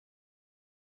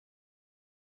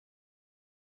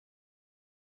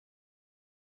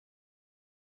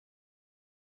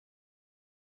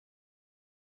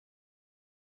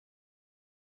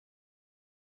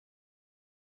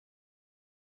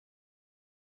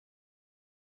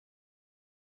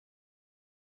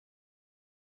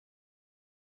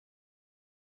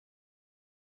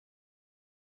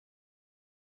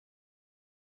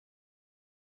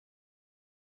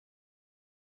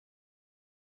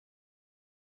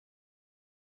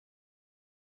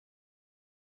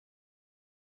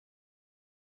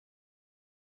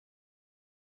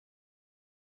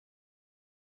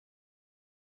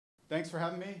Thanks for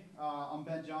having me. I'm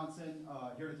Ben Johnson,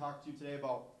 here to talk to you today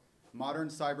about modern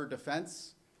cyber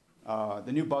defense.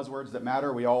 The new buzzwords that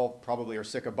matter. We all probably are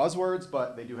sick of buzzwords,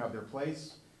 but they do have their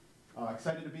place.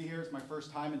 Excited to be here. It's my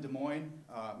first time in Des Moines.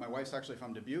 My wife's actually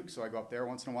from Dubuque, so I go up there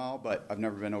once in a while, but I've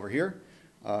never been over here.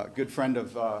 Good friend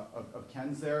of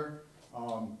Ken's there.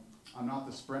 I'm not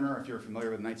the sprinter, if you're familiar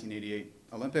with the 1988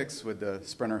 Olympics, with the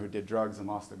sprinter who did drugs and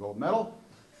lost the gold medal.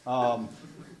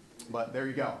 But there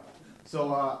you go.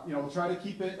 So, we'll try to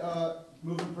keep it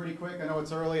moving pretty quick. I know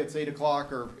it's early. It's 8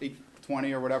 o'clock or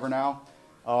 8:20 or whatever now.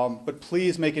 But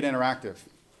please make it interactive.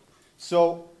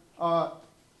 So I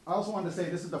also wanted to say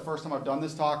this is the first time I've done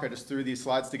this talk. I just threw these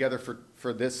slides together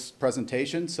for this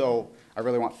presentation. So I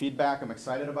really want feedback. I'm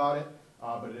excited about it.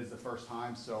 But it is the first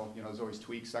time. So, there's always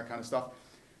tweaks, that kind of stuff.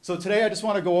 So today I just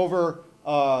want to go over,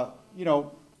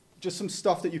 just some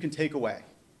stuff that you can take away.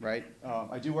 Right?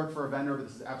 I do work for a vendor, but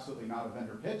this is absolutely not a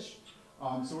vendor pitch.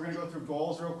 So we're going to go through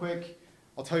goals real quick.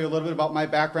 I'll tell you a little bit about my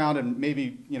background and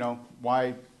maybe,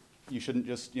 why you shouldn't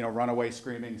just, run away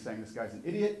screaming saying this guy's an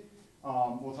idiot.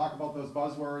 We'll talk about those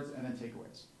buzzwords and then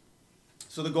takeaways.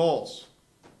 So the goals.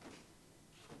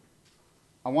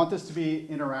 I want this to be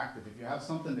interactive. If you have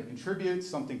something to contribute,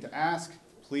 something to ask,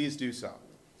 please do so.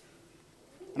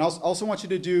 And I also want you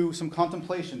to do some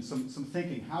contemplation, some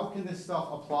thinking. How can this stuff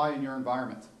apply in your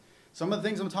environment? Some of the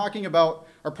things I'm talking about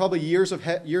are probably years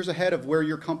ahead of where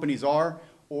your companies are,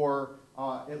 or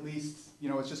at least,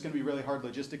 it's just going to be really hard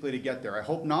logistically to get there. I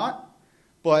hope not,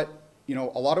 but, a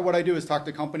lot of what I do is talk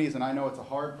to companies, and I know it's a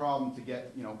hard problem to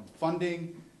get,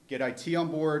 funding, get IT on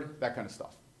board, that kind of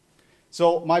stuff.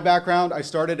 So my background, I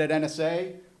started at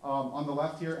NSA. On the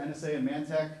left here, NSA and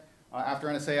Mantech. After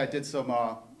NSA, I did some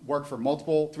work for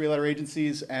multiple three-letter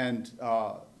agencies and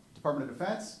Department of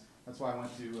Defense. That's why I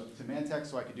went to Mantech,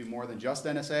 so I could do more than just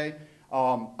NSA.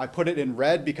 I put it in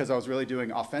red because I was really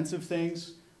doing offensive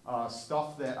things,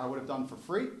 stuff that I would have done for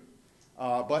free,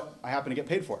 but I happen to get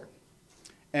paid for it.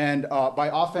 And by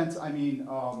offense, I mean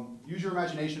use your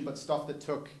imagination, but stuff that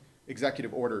took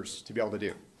executive orders to be able to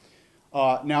do.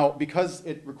 Now, because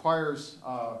it requires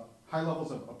high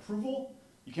levels of approval,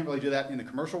 you can't really do that in the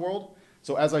commercial world.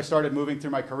 So as I started moving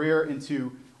through my career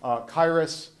into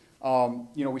Kairos,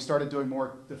 we started doing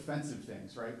more defensive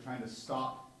things, right? Trying to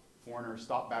stop foreigners,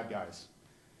 stop bad guys.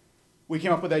 We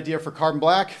came up with the idea for Carbon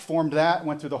Black, formed that,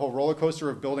 went through the whole roller coaster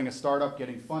of building a startup,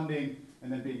 getting funding,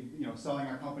 and then selling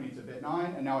our company to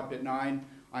Bit9. And now at Bit9,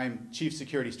 I'm Chief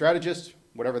Security Strategist,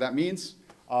 whatever that means.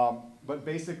 But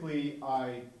basically,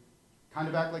 I kind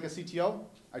of act like a CTO.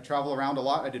 I travel around a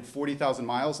lot. I did 40,000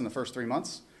 miles in the first 3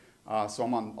 months. So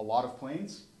I'm on a lot of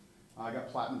planes. I got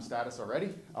platinum status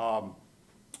already.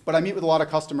 But I meet with a lot of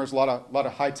customers, a lot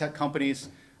of high-tech companies,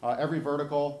 every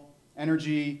vertical,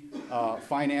 energy,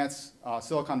 finance,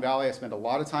 Silicon Valley. I spend a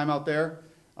lot of time out there.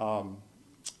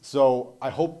 So I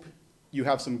hope you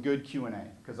have some good Q&A,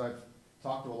 because I've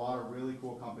talked to a lot of really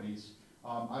cool companies.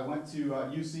 I went to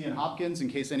UC and Hopkins. In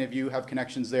case any of you have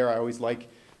connections there, I always like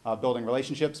building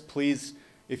relationships. Please,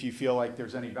 if you feel like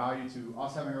there's any value to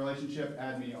us having a relationship,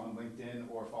 add me on LinkedIn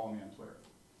or follow me on Twitter.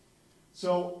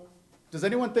 So, does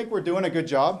anyone think we're doing a good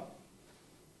job?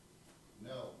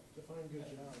 No. Define good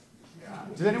job.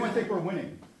 Yeah. Does anyone think we're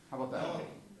winning? How about that? No.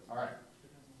 All right.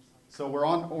 So we're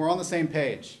on the same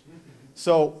page.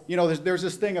 So, there's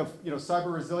this thing of,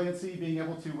 cyber resiliency, being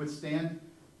able to withstand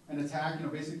an attack,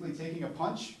 basically taking a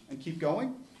punch and keep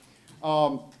going. A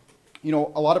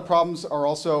lot of problems are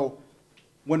also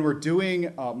when we're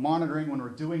doing monitoring, when we're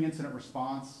doing incident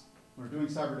response, when we're doing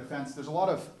cyber defense, there's a lot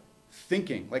of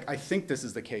thinking, like I think this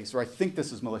is the case, or I think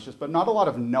this is malicious, but not a lot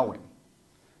of knowing.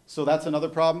 So that's another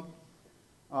problem.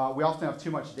 We often have too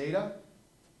much data,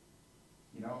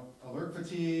 alert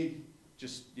fatigue,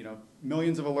 just,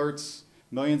 millions of alerts,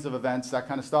 millions of events, that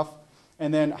kind of stuff.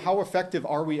 And then how effective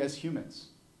are we as humans?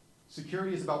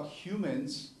 Security is about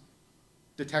humans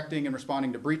detecting and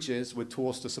responding to breaches with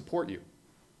tools to support you.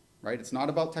 Right? It's not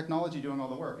about technology doing all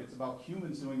the work. It's about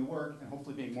humans doing the work and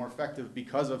hopefully being more effective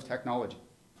because of technology.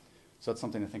 So that's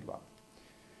something to think about.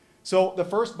 So the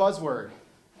first buzzword,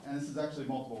 and this is actually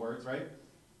multiple words, right?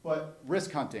 But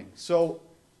risk hunting. So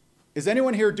is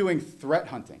anyone here doing threat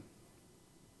hunting?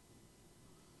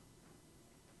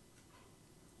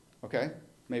 Okay,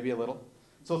 maybe a little.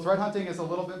 So threat hunting is a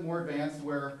little bit more advanced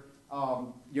where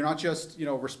you're not just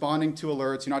responding to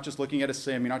alerts, you're not just looking at a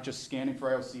SIM, you're not just scanning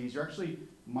for IOCs, you're actually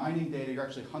mining data, you're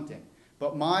actually hunting.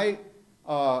 But my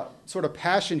sort of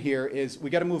passion here is we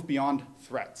got to move beyond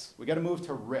threats. We got to move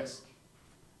to risk.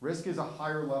 Risk is a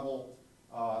higher level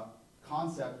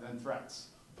concept than threats,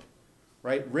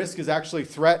 right? Risk is actually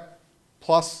threat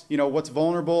plus, what's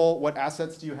vulnerable, what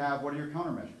assets do you have, what are your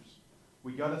countermeasures?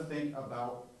 We got to think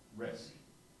about risk.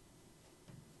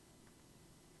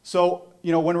 So,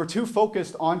 when we're too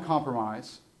focused on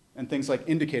compromise and things like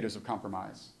indicators of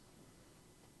compromise,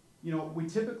 we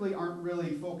typically aren't really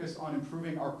focused on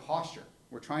improving our posture.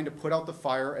 We're trying to put out the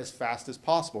fire as fast as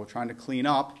possible. We're trying to clean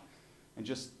up and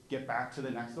just get back to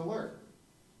the next alert.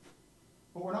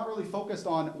 But we're not really focused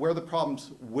on where the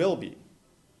problems will be.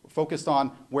 We're focused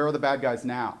on where are the bad guys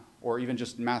now, or even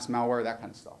just mass malware, that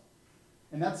kind of stuff.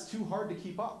 And that's too hard to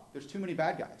keep up. There's too many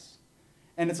bad guys.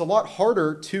 And it's a lot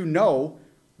harder to know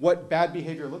what bad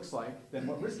behavior looks like than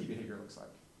what risky behavior looks like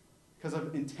because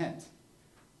of intent.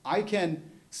 I can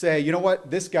say, you know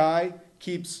what, this guy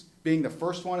keeps being the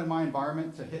first one in my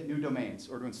environment to hit new domains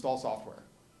or to install software.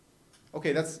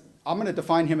 Okay, I'm going to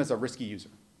define him as a risky user.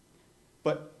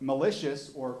 But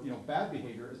malicious or bad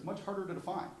behavior is much harder to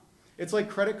define. It's like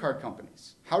credit card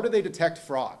companies. How do they detect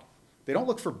fraud? They don't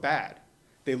look for bad.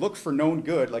 They look for known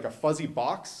good, like a fuzzy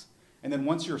box. And then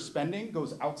once your spending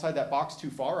goes outside that box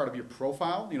too far, out of your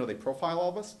profile, they profile all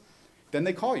of us, then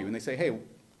they call you and they say, hey,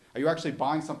 are you actually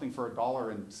buying something for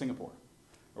 $1 in Singapore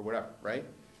or whatever, right?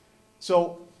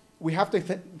 So we have to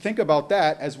think about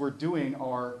that as we're doing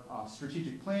our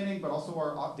strategic planning, but also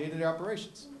our day-to-day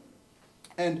operations.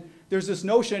 And there's this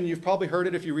notion, you've probably heard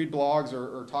it if you read blogs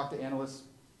or talk to analysts.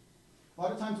 A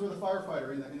lot of times we're the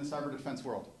firefighter in the cyber defense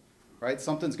world, right?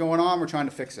 Something's going on, we're trying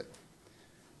to fix it.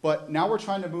 But now we're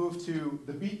trying to move to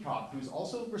the beat cop, who's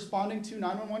also responding to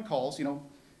 911 calls,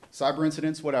 cyber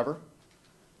incidents, whatever.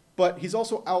 But he's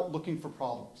also out looking for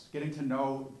problems, getting to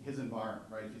know his environment,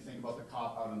 right? If you think about the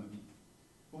cop out on the beat.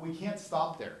 But we can't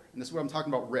stop there. And this is what I'm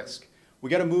talking about, risk. We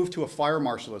got to move to a fire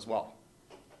marshal as well.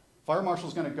 Fire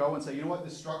marshal's going to go and say, you know what,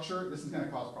 this structure, this is going to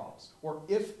cause problems. Or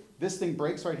if this thing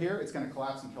breaks right here, it's going to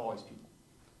collapse and kill all these people.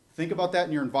 Think about that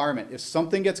in your environment. If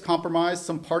something gets compromised,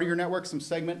 some part of your network, some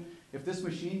segment, if this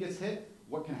machine gets hit,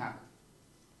 what can happen?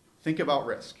 Think about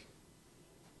risk.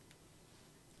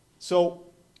 So,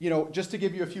 just to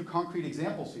give you a few concrete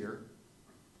examples here,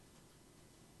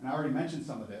 and I already mentioned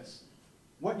some of this,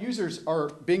 what users are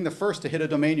being the first to hit a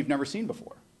domain you've never seen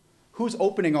before? Who's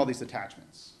opening all these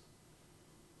attachments?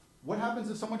 What happens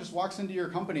if someone just walks into your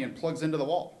company and plugs into the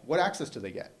wall? What access do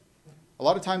they get? A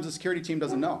lot of times the security team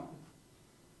doesn't know.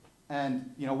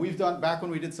 And we've done, back when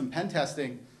we did some pen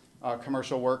testing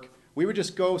commercial work, we would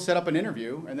just go set up an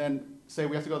interview and then say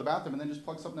we have to go to the bathroom and then just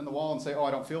plug something in the wall and say, oh,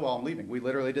 I don't feel well, I'm leaving. We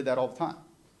literally did that all the time.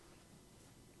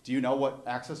 Do you know what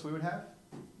access we would have?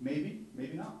 Maybe,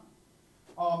 maybe not.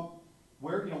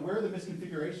 Where are the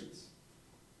misconfigurations?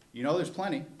 There's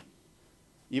plenty.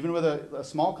 Even with a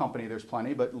small company, there's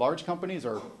plenty, but large companies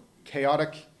are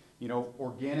chaotic,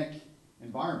 organic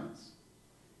environments.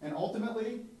 And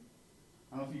ultimately,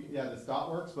 I don't know if this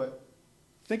dot works, but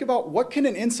think about what can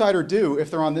an insider do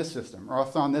if they're on this system, or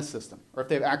if they're on this system, or if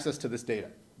they have access to this data.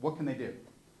 What can they do?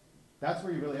 That's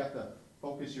where you really have to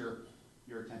focus your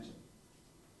attention.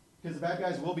 Because the bad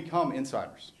guys will become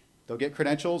insiders. They'll get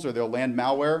credentials or they'll land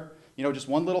malware. Just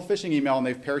one little phishing email and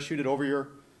they've parachuted over your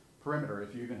perimeter,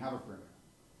 if you even have a perimeter.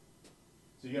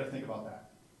 So you got to think about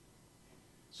that.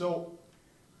 So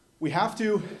we have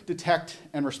to detect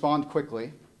and respond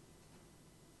quickly.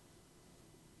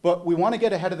 But we want to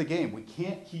get ahead of the game. We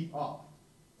can't keep up.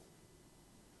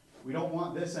 We don't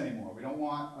want this anymore. We don't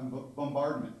want a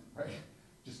bombardment, right?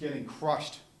 Just getting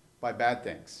crushed by bad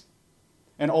things.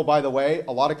 And oh, by the way,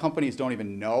 a lot of companies don't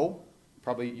even know.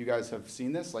 Probably you guys have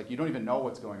seen this. Like, you don't even know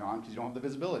what's going on because you don't have the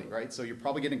visibility, right? So you're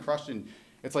probably getting crushed and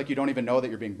it's like you don't even know that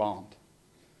you're being bombed.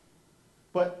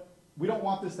 But we don't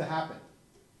want this to happen.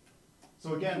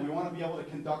 So again, we want to be able to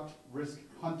conduct risk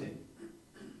hunting.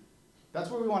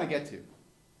 That's where we want to get to.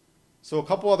 So a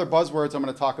couple other buzzwords I'm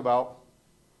going to talk about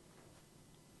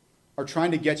are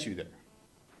trying to get you there.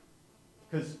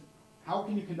 Because how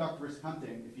can you conduct risk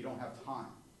hunting if you don't have time?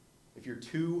 If you're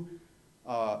too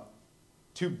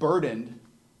burdened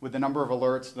with the number of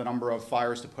alerts, the number of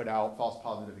fires to put out, false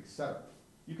positive, etc.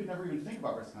 You could never even think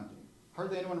about risk hunting.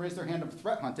 Hardly anyone raised their hand of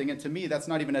threat hunting, and to me, that's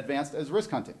not even advanced as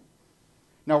risk hunting.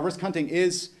 Now, risk hunting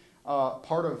is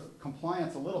part of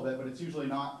compliance a little bit, but it's usually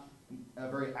not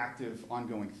a very active,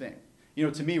 ongoing thing.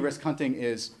 To me, risk hunting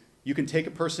is you can take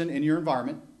a person in your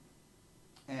environment,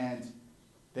 and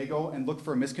they go and look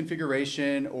for a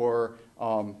misconfiguration or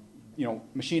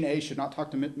machine A should not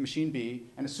talk to machine B,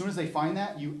 and as soon as they find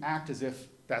that, you act as if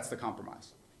that's the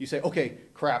compromise. You say, okay,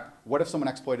 crap, what if someone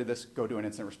exploited this? Go do an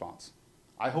incident response.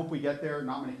 I hope we get there.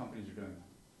 Not many companies are doing that.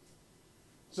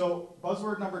 So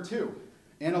buzzword number 2,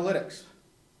 analytics.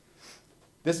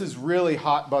 This is really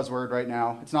hot buzzword right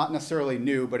now. It's not necessarily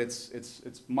new, but it's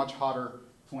much hotter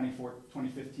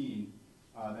 2015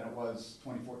 than it was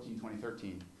 2014,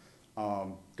 2013.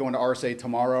 Going to RSA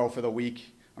tomorrow for the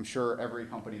week, I'm sure every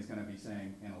company is going to be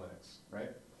saying analytics,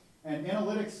 right? And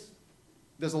analytics,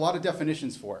 there's a lot of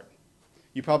definitions for it.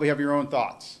 You probably have your own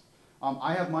thoughts.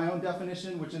 I have my own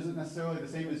definition, which isn't necessarily the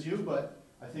same as you, but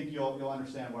I think you'll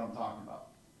understand what I'm talking about.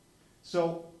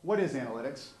 So what is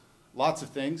analytics? Lots of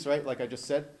things, right, like I just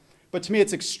said. But to me,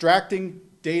 it's extracting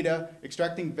data,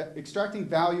 extracting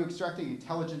value, extracting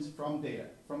intelligence from data,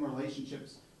 from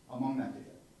relationships among that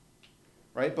data,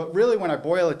 right? But really, when I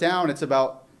boil it down, it's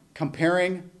about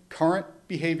comparing current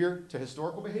behavior to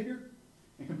historical behavior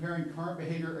and comparing current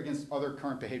behavior against other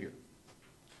current behavior.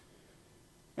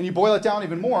 And you boil it down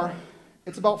even more,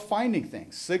 it's about finding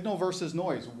things, signal versus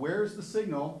noise. Where's the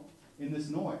signal in this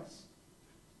noise?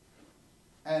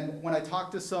 And when I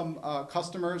talk to some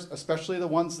customers, especially the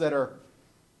ones that are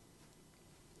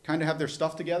kind of have their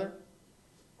stuff together,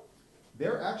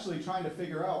 they're actually trying to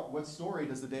figure out what story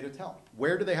does the data tell.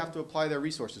 Where do they have to apply their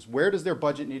resources? Where does their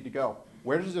budget need to go?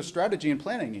 Where does their strategy and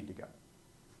planning need to go?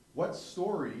 What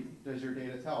story does your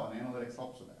data tell? And analytics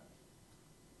helps with that.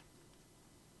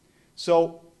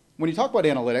 So when you talk about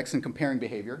analytics and comparing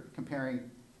behavior, comparing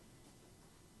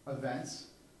events,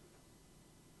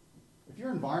 if your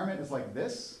environment is like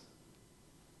this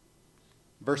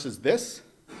versus this,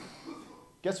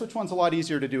 guess which one's a lot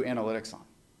easier to do analytics on?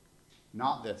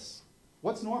 Not this.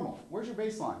 What's normal? Where's your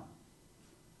baseline?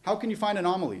 How can you find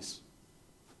anomalies?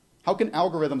 How can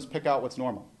algorithms pick out what's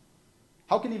normal?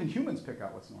 How can even humans pick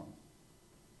out what's normal?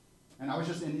 And I was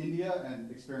just in India and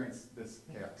experienced this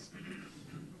chaos.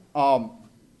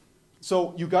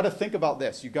 So you got to think about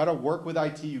this. You got to work with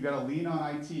IT. You got to lean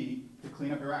on IT to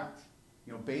clean up your act.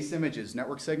 You know, base images,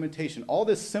 network segmentation, all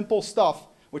this simple stuff,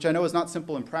 which I know is not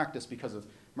simple in practice because of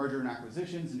merger and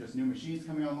acquisitions and just new machines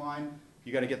coming online.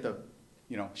 You got to get the,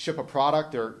 ship a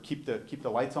product or keep the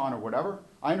lights on or whatever.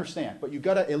 I understand, but you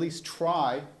got to at least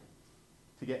try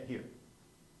to get here.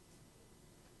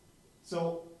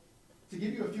 So to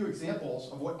give you a few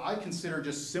examples of what I consider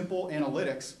just simple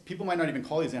analytics, people might not even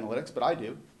call these analytics, but I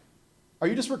do. Are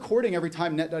you just recording every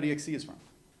time net.exe is run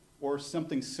or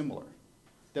something similar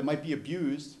that might be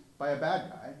abused by a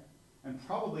bad guy and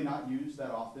probably not used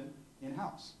that often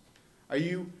in-house? Are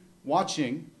you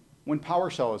watching when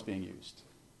PowerShell is being used?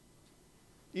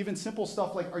 Even simple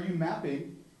stuff like, are you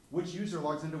mapping which user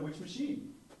logs into which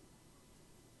machine?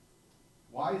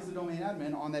 Why is the domain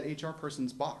admin on that HR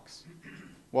person's box?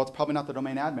 Well, it's probably not the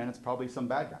domain admin, it's probably some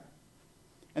bad guy.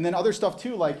 And then other stuff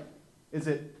too, like, is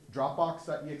it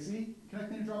Dropbox.exe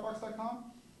connecting to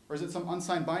Dropbox.com? Or is it some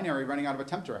unsigned binary running out of a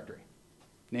temp directory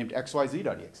named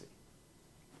xyz.exe?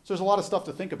 So there's a lot of stuff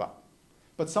to think about.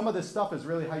 But some of this stuff is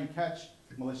really how you catch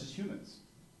malicious humans.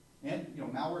 And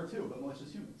malware too, but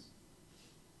malicious humans.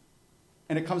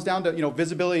 And it comes down to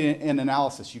visibility and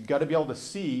analysis. You've got to be able to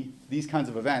see these kinds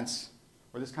of events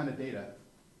or this kind of data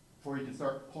before you can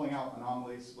start pulling out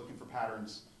anomalies, looking for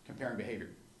patterns, comparing behavior.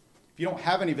 If you don't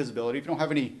have any visibility, if you don't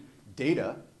have any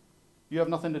data, you have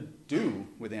nothing to do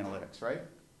with analytics, right?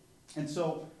 And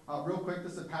so, real quick,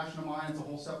 this is a passion of mine. It's a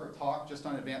whole separate talk just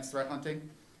on advanced threat hunting.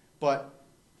 But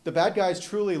the bad guys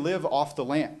truly live off the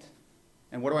land.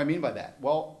 And what do I mean by that?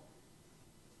 Well,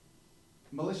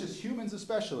 malicious humans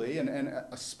especially, and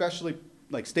especially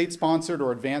like state-sponsored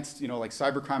or advanced, like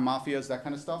cybercrime mafias, that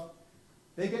kind of stuff,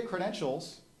 they get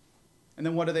credentials, and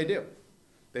then what do?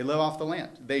 They live off the land.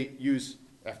 They use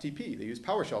FTP, they use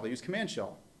PowerShell, they use Command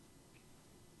Shell,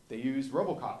 they use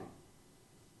Robocopy.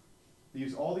 They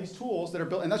use all these tools that are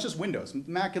built, and that's just Windows.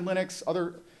 Mac and Linux,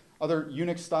 other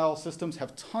Unix-style systems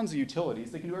have tons of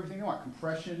utilities. They can do everything they want.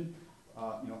 Compression,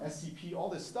 SCP, all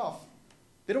this stuff.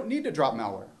 They don't need to drop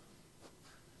malware.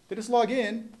 They just log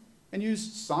in and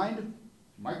use signed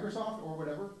Microsoft or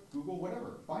whatever, Google,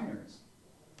 whatever, binaries.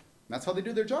 And that's how they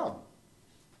do their job.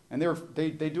 And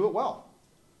they do it well.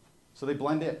 So they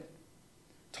blend in.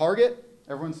 Target,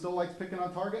 everyone still likes picking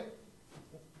on Target.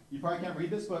 You probably can't read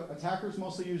this, but attackers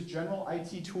mostly use general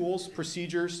IT tools,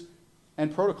 procedures,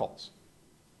 and protocols.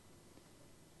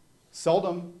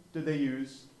 Seldom did they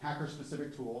use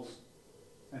hacker-specific tools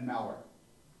and malware.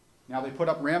 Now they put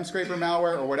up RAM scraper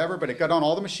malware or whatever, but it got on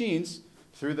all the machines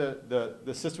through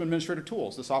the system administrator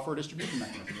tools, the software distribution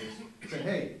mechanism. They said,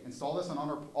 hey, install this on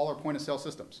all our point-of-sale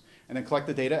systems, and then collect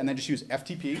the data, and then just use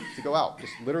FTP to go out.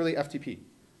 Just literally FTP,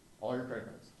 all your credit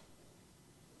cards.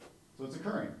 So it's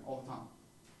occurring all the time.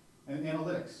 And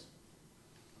analytics,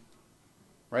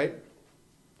 right?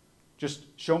 Just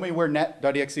show me where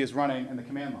net.exe is running in the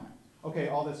command line. Okay,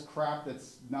 all this crap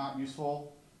that's not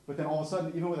useful, but then all of a sudden,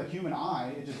 even with a human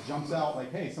eye, it just jumps out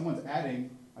like, hey, someone's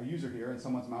adding a user here and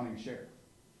someone's mounting a share.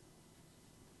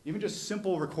 Even just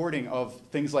simple recording of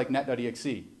things like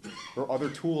net.exe or other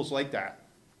tools like that.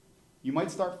 You might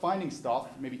start finding stuff,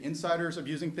 maybe insiders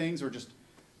abusing things or just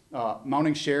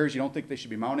mounting shares you don't think they should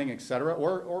be mounting, et cetera,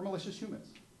 or malicious humans.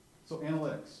 So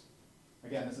analytics.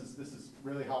 Again, this is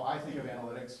really how I think of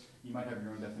analytics. You might have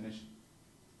your own definition.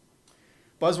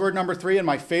 Buzzword number 3, and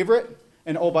my favorite,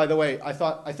 and oh, by the way, I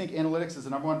think analytics is the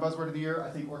 #1 buzzword of the year.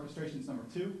 I think orchestration is number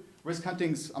 2. Risk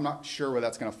hunting's, I'm not sure where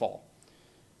that's going to fall.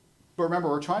 But remember,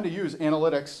 we're trying to use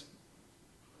analytics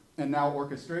and now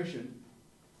orchestration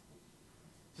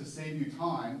to save you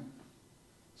time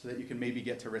so that you can maybe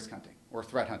get to risk hunting or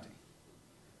threat hunting.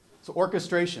 So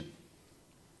orchestration.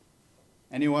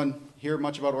 Anyone hear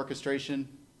much about orchestration?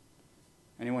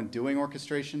 Anyone doing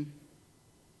orchestration?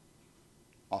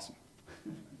 Awesome.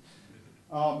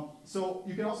 So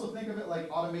you can also think of it like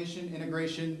automation,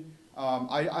 integration.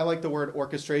 I like the word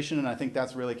orchestration, and I think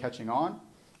that's really catching on.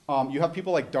 You have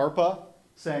people like DARPA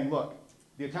saying, look,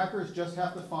 the attackers just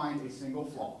have to find a single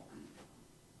flaw.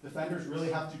 Defenders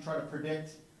really have to try to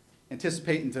predict,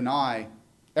 anticipate, and deny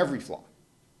every flaw.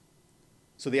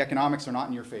 So the economics are not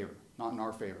in your favor, not in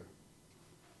our favor.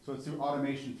 So it's through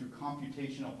automation, through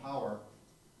computational power,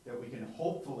 that we can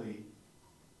hopefully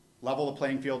level the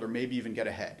playing field or maybe even get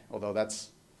ahead. Although that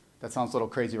sounds a little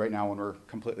crazy right now when we're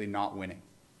completely not winning.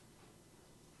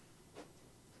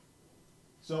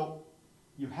 So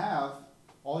you have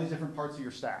all these different parts of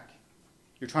your stack.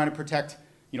 You're trying to protect,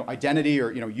 identity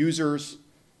or users,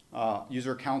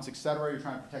 user accounts, et cetera. You're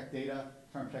trying to protect data,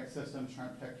 trying to protect systems, trying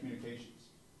to protect communications.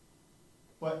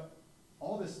 But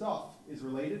all this stuff is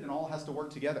related and all has to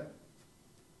work together.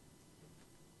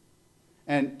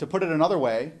 And to put it another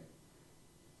way,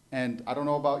 and I don't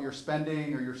know about your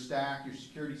spending or your stack, your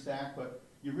security stack, but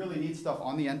you really need stuff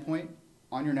on the endpoint,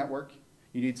 on your network.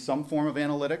 You need some form of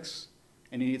analytics,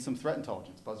 and you need some threat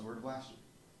intelligence, buzzword of last year.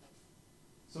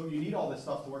 So you need all this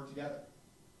stuff to work together.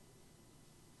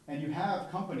 And you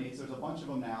have companies, there's a bunch of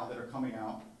them now that are coming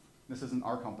out. This isn't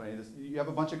our company. You have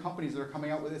a bunch of companies that are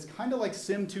coming out with, it's kind of like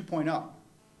SIM 2.0,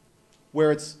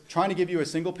 where it's trying to give you a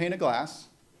single pane of glass,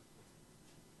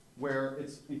 where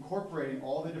it's incorporating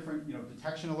all the different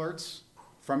detection alerts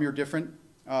from your different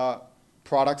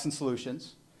products and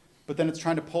solutions, but then it's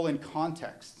trying to pull in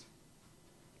context.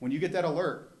 When you get that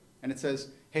alert and it says,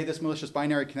 hey, this malicious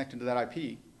binary connected to that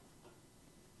IP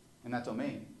and that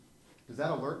domain, does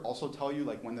that alert also tell you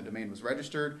when the domain was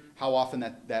registered, how often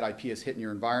that IP is hit in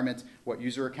your environment, what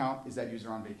user account, is that user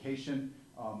on vacation,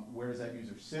 where does that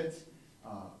user sit,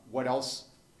 what else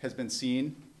has been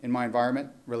seen in my environment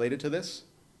related to this?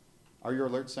 Are your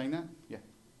alerts saying that? Yeah.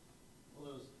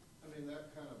 Well,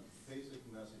 that kind of basic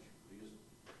message you just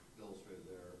illustrated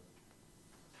there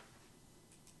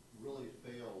really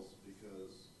fails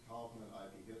because how often an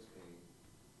IP hits me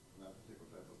in that particular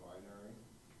type of binary,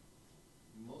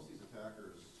 most of these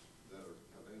attackers that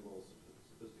have any little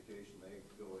sophistication, they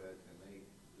go ahead and they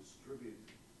distribute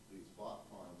these bot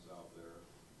farms out there,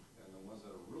 and the ones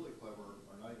that are really clever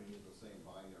are not even using the same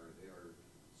binary. They are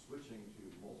switching to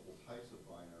multiple types of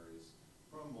binaries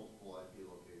from multiple IP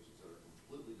locations that are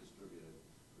completely distributed.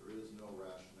 There is no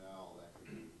rationale that can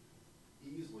be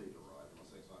easily derived. I'm not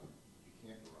saying you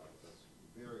can't derive it, that's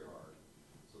very hard.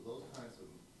 So those kinds of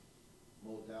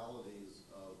modalities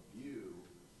of view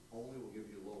only will give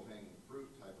you low-hanging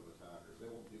fruit type of attackers. They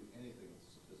won't do anything with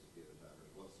sophisticated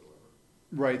attackers whatsoever.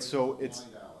 Right, so it's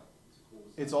cool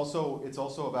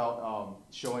also about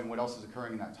showing what else is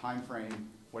occurring in that time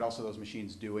frame, what else are those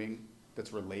machines doing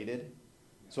that's related.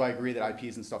 So I agree that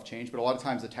IPs and stuff change, but a lot of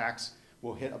times attacks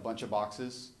will hit a bunch of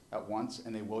boxes at once,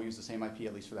 and they will use the same IP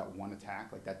at least for that one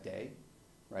attack, like that day,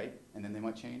 right? And then they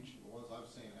might change. The ones I've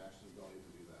seen actually don't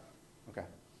even do that. Okay.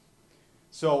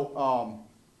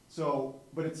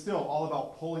 But it's still all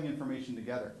about pulling information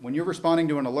together. When you're responding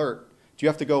to an alert, do you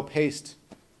have to go paste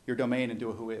your domain and do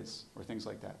a whois or things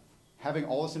like that? Having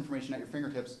all this information at your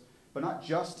fingertips, but not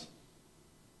just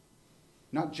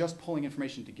pulling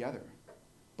information together,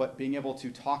 but being able to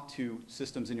talk to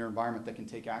systems in your environment that can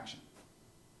take action.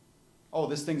 Oh,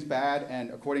 this thing's bad,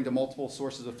 and according to multiple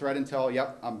sources of threat intel,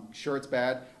 yep, I'm sure it's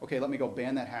bad. Okay, let me go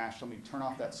ban that hash. Let me turn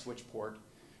off that switch port.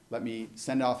 Let me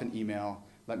send off an email.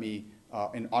 Let me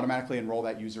and automatically enroll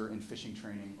that user in phishing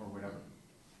training or whatever.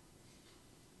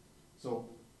 So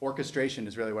orchestration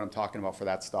is really what I'm talking about for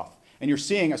that stuff. And you're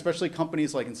seeing, especially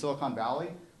companies like in Silicon Valley,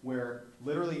 where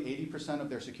literally 80% of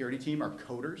their security team are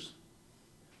coders,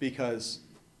 because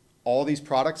all these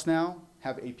products now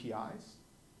have APIs.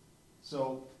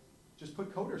 So just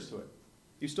put coders to it.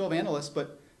 You still have analysts,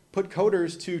 but put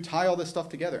coders to tie all this stuff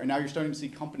together. And now you're starting to see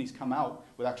companies come out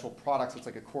with actual products. It's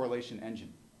like a correlation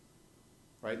engine,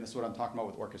 right? And this is what I'm talking about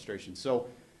with orchestration. So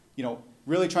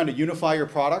really trying to unify your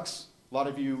products. A lot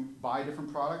of you buy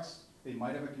different products. They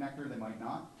might have a connector, they might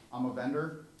not. I'm a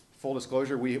vendor. Full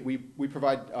disclosure, we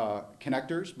provide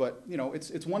connectors, but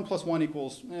it's 1 + 1 =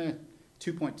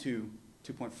 2.2,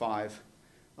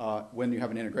 2.5 when you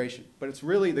have an integration. But it's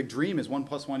really, the dream is 1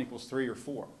 + 1 = 3 or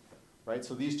 4, right?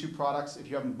 So these two products, if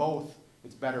you have them both,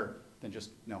 it's better than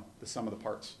just the sum of the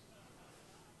parts.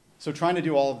 So trying to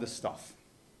do all of this stuff.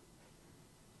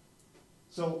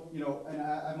 So, and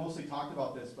I mostly talked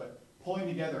about this, but pulling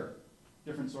together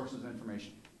different sources of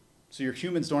information. So your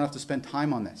humans don't have to spend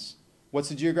time on this. What's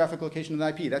the geographic location of the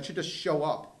IP? That should just show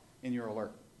up in your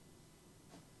alert.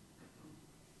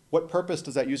 What purpose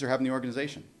does that user have in the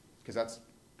organization? Because that's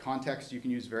context you can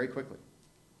use very quickly.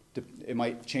 It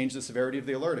might change the severity of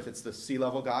the alert if it's the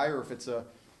C-level guy or if it's a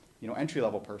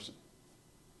entry-level person.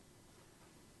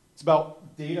 It's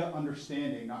about data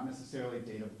understanding, not necessarily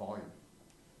data volume.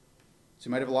 So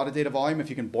you might have a lot of data volume. If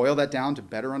you can boil that down to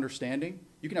better understanding,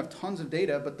 you can have tons of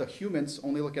data, but the humans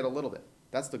only look at a little bit.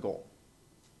 That's the goal,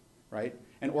 right?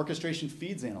 And orchestration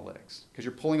feeds analytics, because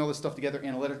you're pulling all this stuff together.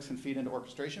 Analytics can feed into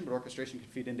orchestration, but orchestration can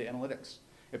feed into analytics.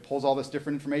 It pulls all this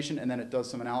different information, and then it does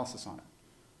some analysis on it,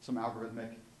 some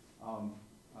algorithmic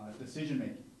decision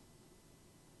making.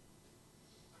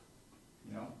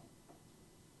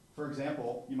 For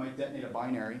example, you might detonate a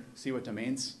binary, see what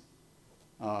domains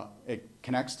it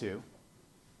connects to,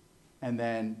 and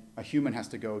then a human has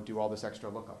to go do all this extra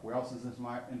lookup. Where else is this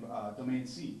in domain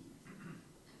C?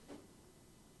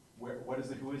 What is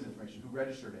the who is information? Who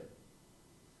registered it?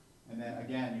 And then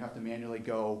again, you have to manually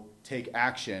go take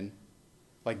action,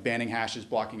 like banning hashes,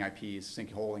 blocking IPs,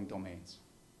 sinkholing domains.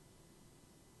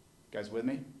 You guys with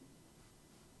me?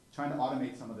 Trying to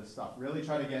automate some of this stuff. Really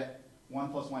try to get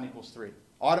 1 + 1 = 3.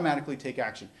 Automatically take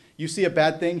action. You see a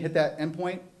bad thing, hit that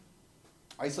endpoint,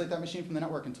 isolate that machine from the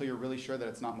network until you're really sure that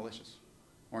it's not malicious,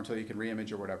 or until you can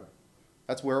reimage or whatever.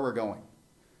 That's where we're going.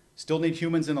 Still need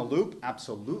humans in the loop,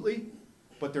 absolutely,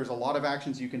 but there's a lot of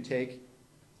actions you can take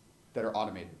that are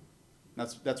automated.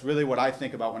 That's really what I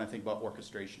think about when I think about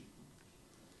orchestration.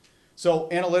 So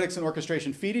analytics and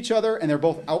orchestration feed each other, and they're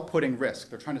both outputting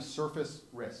risk. They're trying to surface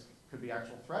risk. Could be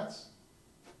actual threats,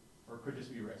 or it could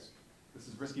just be risk. This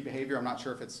is risky behavior. I'm not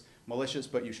sure if it's malicious,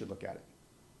 but you should look at it.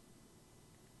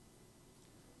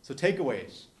 So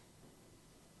takeaways.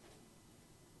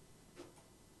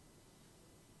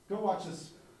 Go watch this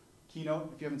keynote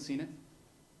if you haven't seen it.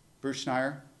 Bruce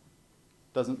Schneier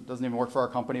doesn't even work for our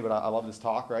company, but I love this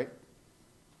talk, right?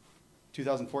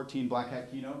 2014 Black Hat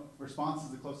keynote. Response is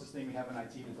the closest thing we have in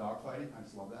IT to dogfighting. I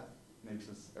just love that. Maybe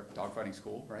it's a dogfighting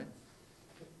school, right?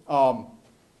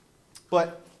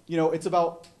 But it's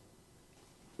about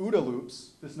OODA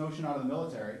loops, this notion out of the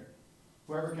military.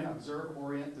 Whoever can observe,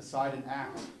 orient, decide, and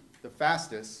act the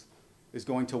fastest is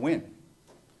going to win.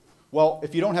 Well,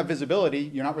 if you don't have visibility,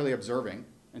 you're not really observing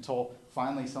until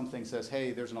finally something says,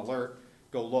 hey, there's an alert,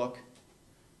 go look.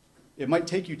 It might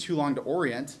take you too long to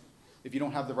orient if you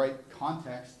don't have the right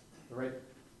context, the right,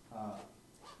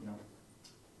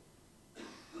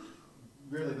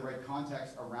 really the right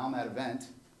context around that event.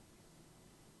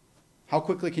 How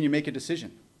quickly can you make a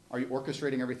decision? Are you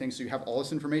orchestrating everything so you have all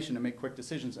this information to make quick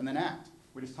decisions and then act?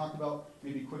 We just talked about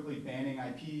maybe quickly banning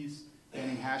IPs,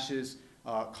 banning hashes,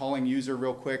 calling user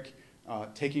real quick,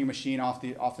 taking a machine off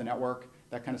the network,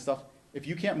 that kind of stuff. If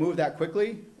you can't move that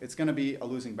quickly, it's going to be a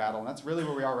losing battle. And that's really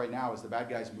where we are right now, is the bad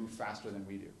guys move faster than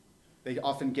we do. They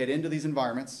often get into these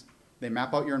environments, they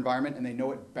map out your environment, and they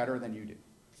know it better than you do.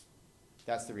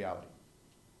 That's the reality.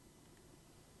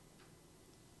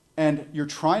 And you're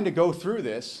trying to go through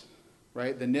this,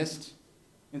 right, the NIST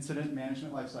incident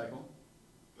management lifecycle,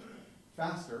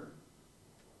 faster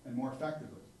and more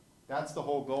effectively. That's the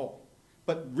whole goal.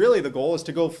 But really the goal is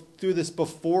to go through this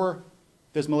before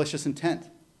there's malicious intent,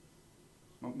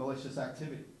 malicious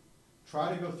activity.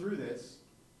 Try to go through this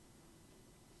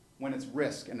when it's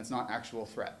risk and it's not actual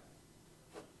threat.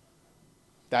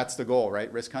 That's the goal,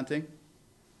 right? Risk hunting.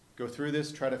 Go through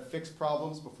this, try to fix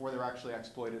problems before they're actually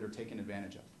exploited or taken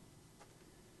advantage of.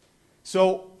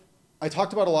 So I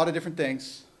talked about a lot of different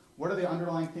things. What are the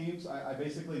underlying themes? I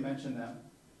basically mentioned them.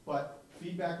 But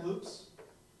feedback loops,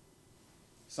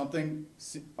 something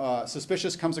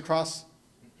suspicious comes across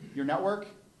your network,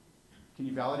 can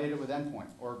you validate it with endpoint?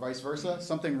 Or vice versa,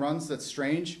 something runs that's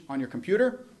strange on your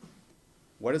computer,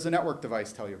 what does the network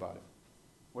device tell you about it?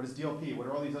 What does DLP, what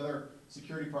are all these other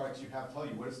security products you have tell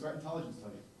you? What does threat intelligence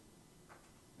tell you?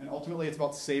 And ultimately it's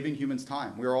about saving humans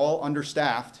time. We're all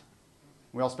understaffed.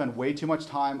 We all spend way too much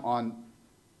time on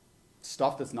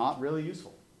stuff that's not really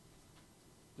useful.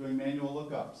 Doing manual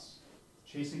lookups,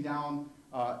 chasing down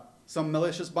some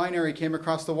malicious binary came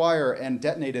across the wire and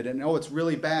detonated, and oh, it's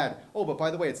really bad. Oh, but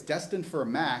by the way, it's destined for a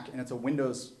Mac, and it's a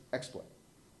Windows exploit.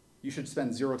 You should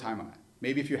spend 0 time on that.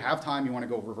 Maybe if you have time, you want to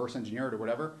go reverse engineer it or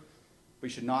whatever, but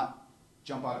you should not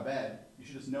jump out of bed. You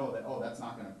should just know that, oh, that's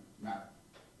not going to matter.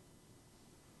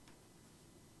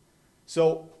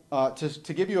 So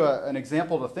to give you an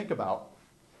example to think about,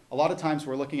 a lot of times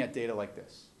we're looking at data like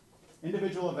this.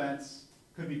 Individual events,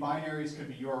 could be binaries, could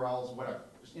be URLs, whatever.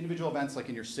 Just individual events like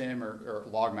in your SIM or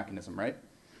log mechanism, right?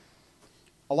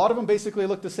 A lot of them basically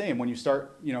look the same when you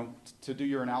start, to do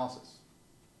your analysis.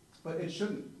 But it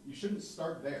shouldn't. You shouldn't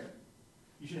start there.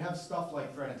 You should have stuff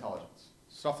like threat intelligence,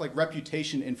 stuff like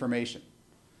reputation information.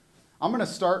 I'm going to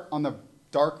start on the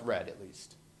dark red at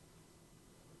least,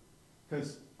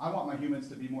 because I want my humans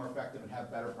to be more effective and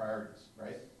have better priorities,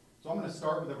 right? So I'm going to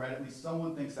start with the red. At least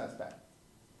someone thinks that's bad.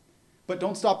 But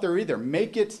don't stop there either.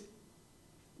 Make it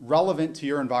relevant to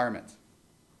your environment.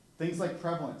 Things like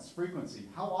prevalence, frequency.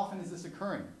 How often is this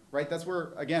occurring, right? That's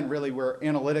where, again, really where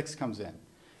analytics comes in.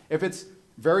 If it's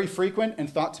very frequent and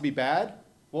thought to be bad,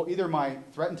 well, either my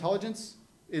threat intelligence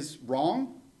is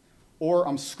wrong or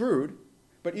I'm screwed.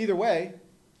 But either way,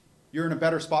 you're in a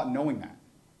better spot knowing that.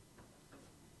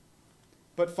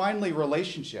 But finally,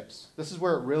 relationships. This is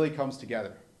where it really comes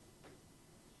together.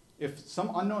 If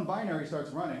some unknown binary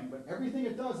starts running, but everything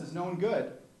it does is known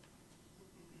good,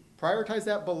 prioritize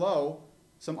that below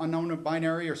some unknown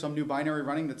binary or some new binary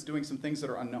running that's doing some things that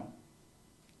are unknown.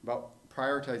 About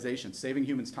prioritization, saving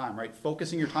humans time, right?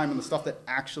 Focusing your time on the stuff that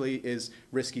actually is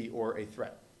risky or a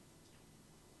threat.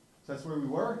 So that's where we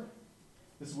were.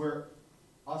 This is where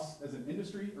us as an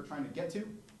industry are trying to get to.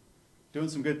 Doing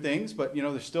some good things, but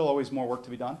there's still always more work to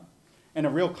be done. And a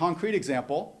real concrete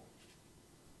example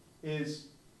is,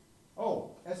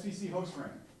 SVC host ring.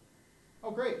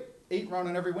 Oh, great, 8 run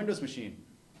on every Windows machine.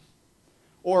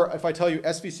 Or if I tell you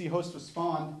SVC host was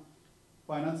spawned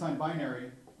by an unsigned binary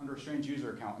under a strange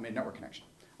user account and made a network connection.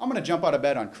 I'm going to jump out of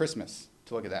bed on Christmas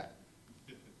to look at that.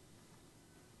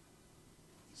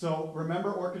 So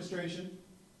remember orchestration,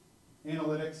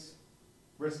 analytics,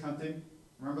 risk hunting.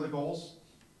 Remember the goals.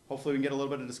 Hopefully we can get a little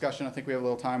bit of discussion. I think we have a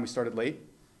little time. We started late.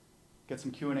 Get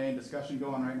some Q&A and discussion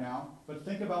going right now. But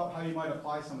think about how you might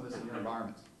apply some of this in your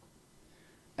environment.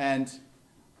 And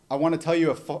I want to tell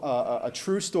you a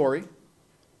true story.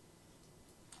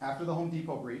 After the Home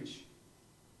Depot breach,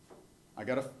 I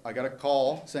got a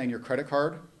call saying your credit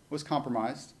card was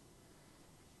compromised.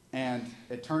 And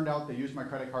it turned out they used my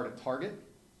credit card at Target.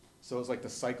 So it was like the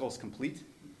cycle's complete.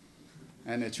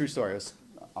 And a true story. It was,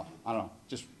 I don't know,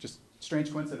 just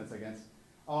strange coincidence, I guess.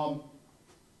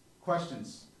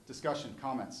 Questions, discussion,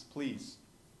 comments, please.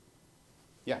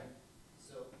 Yeah.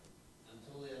 So I'm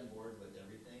totally on board with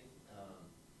everything.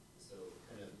 So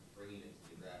kind of bringing it to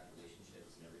the graph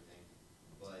relationships and everything.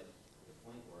 But the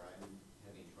point where I'm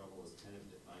having trouble is kind of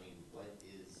defining what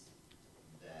is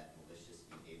that malicious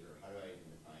behavior. How do I even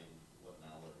define what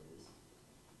malware is?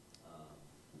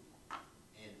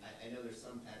 And I know there's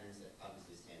some patterns that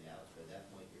obviously stand out, but at that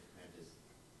point you're kind of just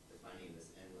defining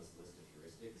this endless list of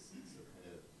heuristics. So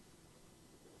kind of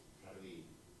how do we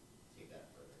take that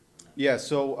further? Yeah,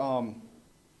 so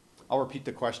I'll repeat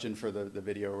the question for the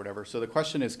video or whatever. So the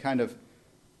question is kind of,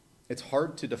 it's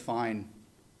hard to define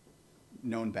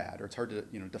known bad, or it's hard to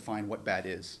define what bad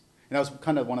is. And that was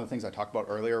kind of one of the things I talked about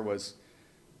earlier was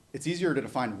it's easier to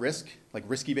define risk, like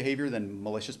risky behavior, than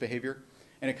malicious behavior.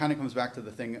 And it kind of comes back to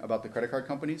the thing about the credit card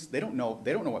companies. They don't know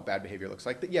what bad behavior looks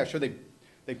like. Yeah, sure,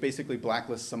 they basically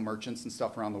blacklist some merchants and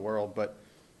stuff around the world, but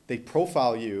they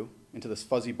profile you into this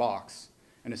fuzzy box,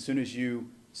 and as soon as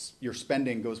your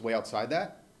spending goes way outside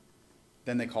that,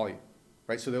 then they call you,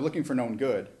 right? So they're looking for known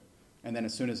good, and then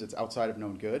as soon as it's outside of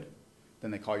known good,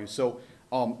 then they call you. So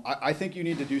I think you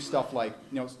need to do stuff like,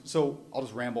 so I'll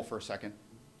just ramble for a second.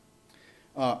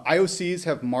 IOCs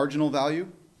have marginal value.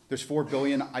 There's 4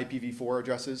 billion IPv4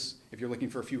 addresses. If you're looking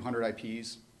for a few hundred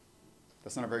IPs,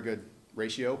 that's not a very good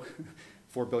ratio.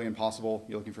 4 billion possible,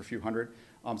 you're looking for a few hundred.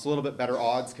 It's a little bit better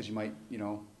odds because you might,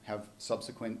 have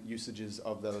subsequent usages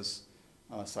of those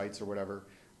sites or whatever.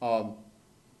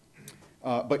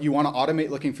 But you want to automate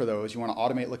looking for those. You want to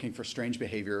automate looking for strange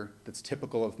behavior that's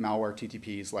typical of malware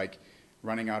TTPs, like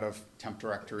running out of temp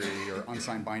directory or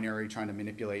unsigned binary, trying to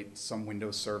manipulate some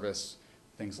Windows service,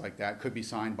 things like that. Could be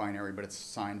signed binary, but it's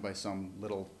signed by some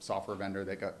little software vendor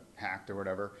that got hacked or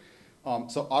whatever.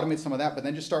 So automate some of that, but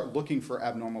then just start looking for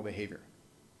abnormal behavior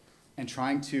and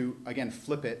trying to, again,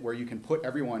 flip it where you can put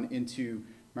everyone into,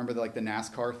 remember the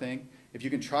NASCAR thing? If you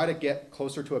can try to get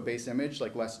closer to a base image,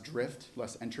 like less drift,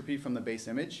 less entropy from the base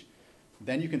image,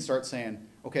 then you can start saying,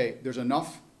 okay, there's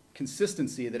enough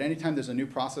consistency that anytime there's a new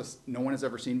process no one has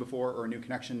ever seen before or a new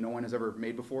connection no one has ever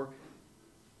made before,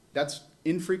 that's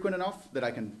infrequent enough that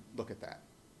I can look at that.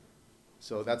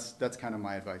 So that's kind of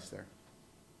my advice there.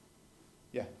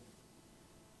 Yeah.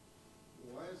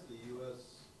 Why is the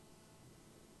U.S.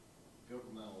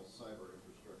 governmental cyber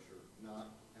infrastructure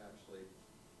not actually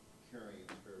carrying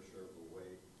its fair share of the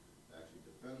weight to actually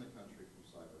defend the country from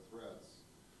cyber threats?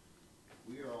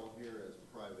 We are all here as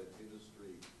private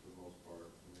industry for the most part,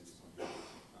 and maybe some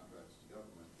contracts to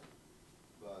government.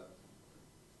 But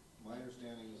my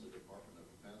understanding is the Department of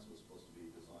Defense was supposed to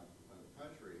be designed to defend the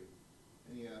country,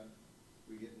 and yet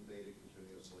we get invaded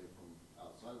continuously from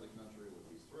outside of the country with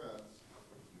these threats.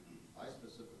 I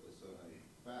specifically sent a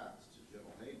fax to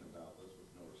General Hayden about this with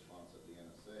no response at the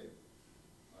NSA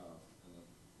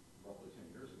roughly 10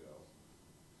 years ago.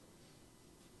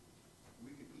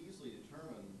 We could easily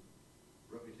determine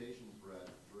reputation threat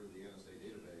through the NSA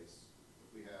database if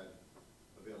we had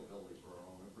availability for our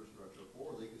own infrastructure,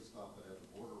 or they could stop it at the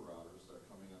border routers that are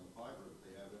coming on the fiber that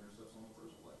they have intercepts on the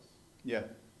first place. Yeah.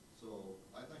 So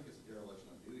I think it's a dereliction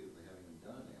of duty that they haven't even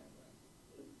done a damn thing.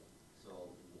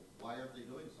 So why aren't they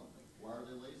doing something? Why are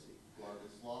they lazy? Why are they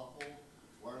slothful?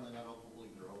 Why are they not upholding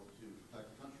their oath to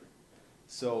protect the country?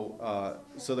 So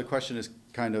the question is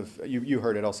kind of, you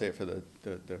heard it, I'll say it for the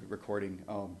recording.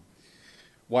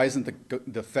 Why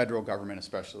isn't the federal government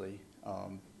especially,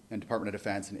 and Department of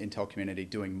Defense and Intel community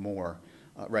doing more,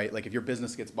 right? Like if your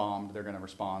business gets bombed, they're going to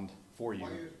respond for you.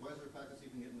 Why is there packets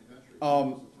even getting in the country?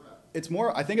 What's the threat? It's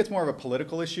more, I think it's more of a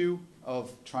political issue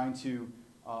of trying to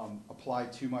apply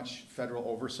too much federal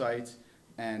oversight,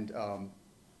 and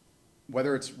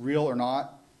whether it's real or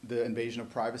not, the invasion of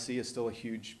privacy is still a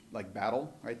huge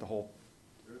battle, right? The whole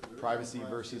There's privacy no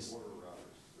versus border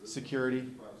routers. There's security.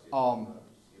 privacy at border routers,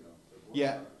 you know, the border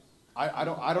Yeah,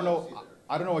 routers.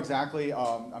 I don't know exactly.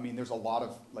 I mean, there's a lot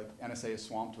of NSA is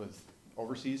swamped with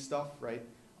overseas stuff, right?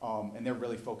 And they're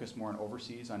really focused more on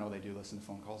overseas. I know they do listen to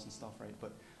phone calls and stuff, right?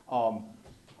 But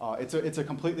it's a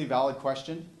completely valid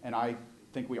question, and I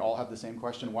think we all have the same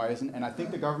question. Why isn't? And I think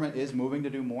the government is moving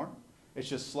to do more. It's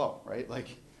just slow, right?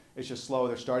 It's just slow.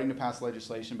 They're starting to pass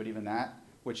legislation, but even that,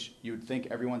 which you'd think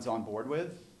everyone's on board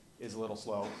with, is a little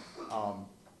slow.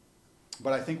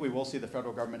 But I think we will see the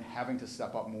federal government having to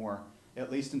step up more, at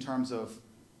least in terms of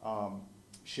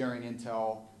sharing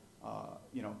intel,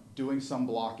 doing some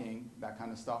blocking, that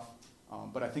kind of stuff.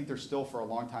 But I think they're still for a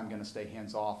long time going to stay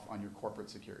hands-off on your corporate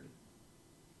security.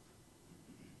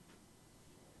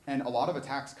 And a lot of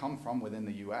attacks come from within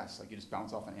the U.S. Like you just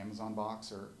bounce off an Amazon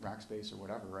box or Rackspace or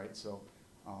whatever, right? So.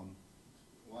 Well,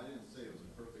 I didn't say it was a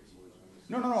perfect solution.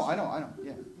 No, I know,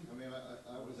 yeah. I mean,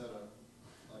 I was at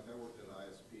I worked at an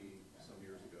ISP some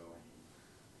years ago,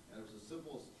 and it was the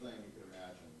simplest thing you could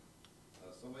imagine.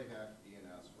 Somebody hacked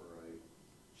DNS for a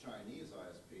Chinese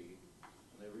ISP,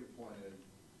 and they repointed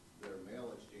their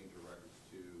mail exchanger records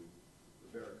to the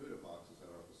Barracuda boxes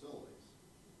at our facilities.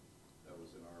 That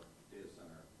was in our data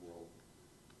center world.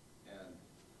 And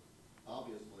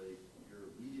obviously, you're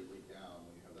immediately down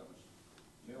when you have that much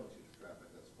mail exchanger traffic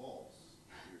that's false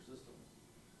to your systems.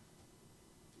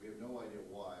 We have no idea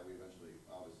why. We eventually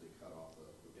obviously cut off the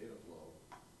data flow.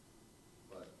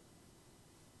 But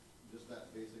just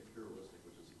that basic heuristic,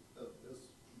 which is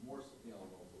this more, on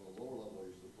a lower level,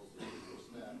 you're supposed to do your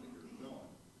stat that you're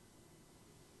showing.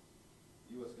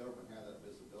 The U.S. government had that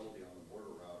visibility on the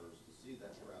border routers to see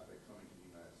that traffic coming to the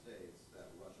United States, that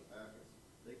rush of packets.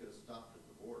 They could have stopped at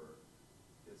the border.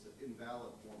 It's an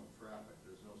invalid form of traffic.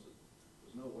 There's no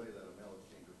way that a mail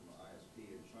exchanger from an ISP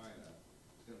in China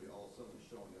is going to be all of a sudden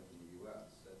showing up in the U.S.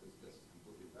 That's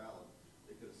completely valid.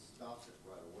 They could have stopped it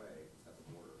right away at the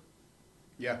border.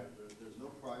 Yeah. There's no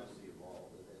privacy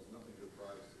involved. It has nothing to do with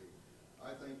privacy.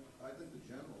 I think the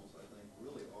generals,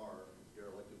 really are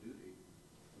derelict of duty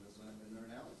in their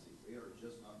analyses. They are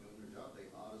just not doing their job. They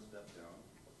ought to step down,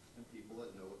 and people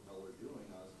that know what the hell they're doing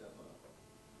ought to step up.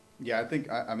 Yeah, I think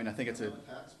it's I'm a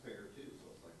taxpayer too, so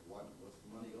it's like, what's the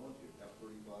money going to?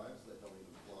 F-35s that don't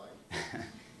even fly?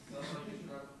 Sounds like you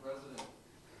should run for president.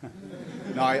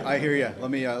 No, I hear you. Let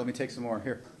me take some more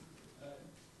here.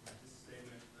 This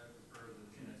statement, I prefer the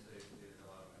NSA to get the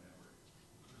hell out of my network.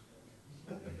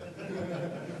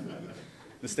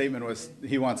 The statement was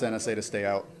he wants NSA to stay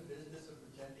out. They're in the business of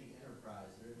protecting enterprise.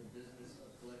 They're in the business of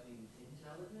collecting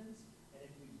intelligence. And if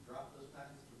we drop those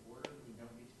packets to the border, we don't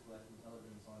get to collect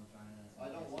intelligence on China. I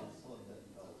don't want to collect that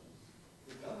intelligence.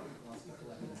 The government wants to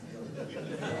collect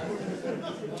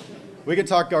intelligence. We can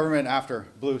talk government after.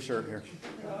 Blue shirt here.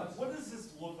 What does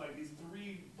this look like, these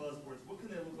three buzzwords, what can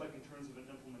they look like in terms of an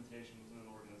implementation within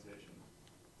an organization?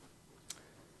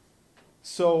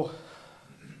 So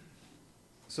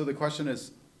So the question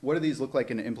is, what do these look like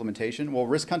in implementation? Well,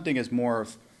 risk hunting is more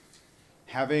of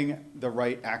having the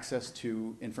right access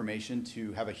to information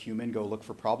to have a human go look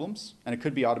for problems. And it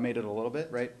could be automated a little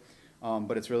bit, right?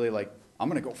 But it's really like, I'm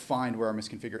gonna go find where our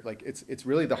misconfigured, like it's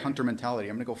really the hunter mentality.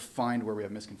 I'm gonna go find where we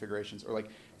have misconfigurations, or like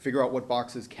figure out what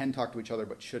boxes can talk to each other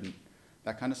but shouldn't.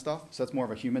 That kind of stuff. So that's more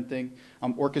of a human thing.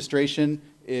 Orchestration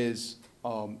is,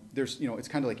 there's, it's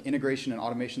kind of like integration and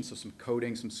automation, so some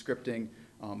coding, some scripting,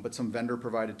 but some vendor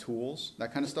provided tools,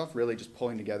 that kind of stuff, really just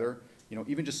pulling together.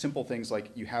 Even just simple things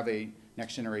like you have a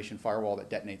next generation firewall that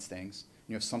detonates things, and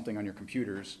you have something on your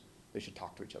computers, they should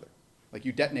talk to each other. Like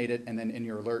you detonate it, and then in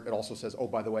your alert, it also says, oh,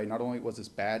 by the way, not only was this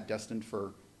bad destined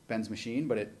for Ben's machine,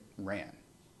 but it ran.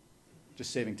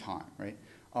 Just saving time, right?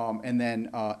 And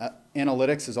then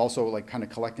analytics is also like kind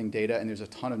of collecting data, and there's a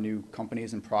ton of new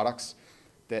companies and products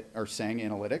that are saying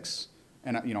analytics.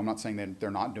 And I'm not saying that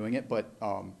they're not doing it, but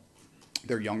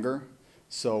they're younger.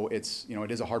 So it's,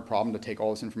 it is a hard problem to take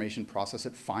all this information, process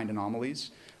it, find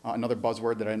anomalies. Another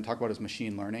buzzword that I didn't talk about is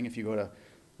machine learning. If you go to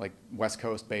like West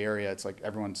Coast, Bay Area, it's like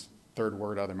everyone's third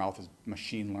word out of their mouth is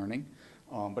machine learning.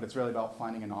 But it's really about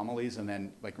finding anomalies and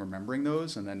then like remembering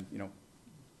those and then,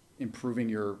 improving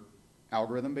your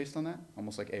algorithm based on that,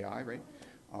 almost like AI, right?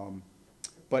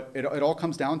 But it all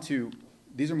comes down to,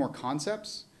 these are more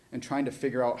concepts and trying to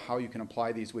figure out how you can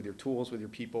apply these with your tools, with your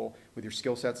people, with your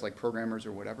skill sets like programmers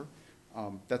or whatever.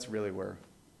 That's really where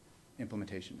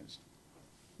implementation is.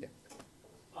 Yeah.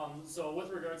 So with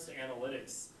regards to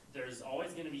analytics, there's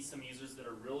always going to be some users that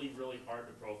are really, really hard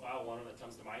to profile. One of them that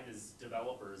comes to mind is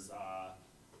developers.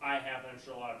 I have, and I'm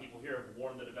sure a lot of people here have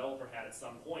worn the developer hat at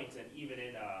some point, and even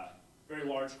in a very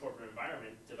large corporate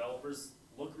environment, developers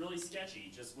look really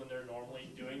sketchy just when they're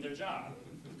normally doing their job.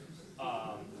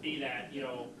 Be that,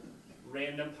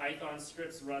 random Python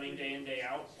scripts running day in, day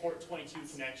out, port 22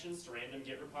 connections to random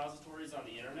Git repositories on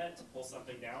the internet to pull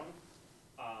something down.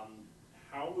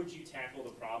 How would you tackle the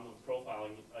problem of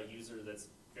profiling a user that's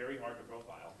very hard to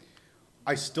profile?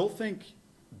 I still think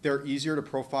they're easier to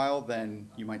profile than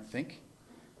you might think.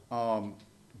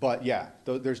 But yeah,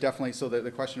 there's definitely, so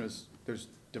the question is, there's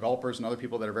developers and other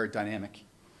people that are very dynamic,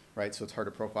 right? So it's hard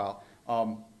to profile.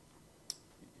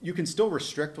 You can still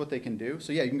restrict what they can do.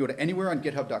 So yeah, you can go to anywhere on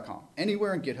github.com,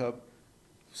 anywhere on GitHub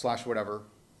 / whatever,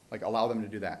 like allow them to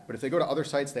do that. But if they go to other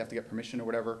sites, they have to get permission or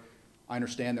whatever. I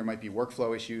understand there might be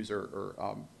workflow issues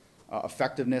or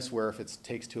effectiveness where if it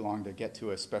takes too long to get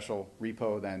to a special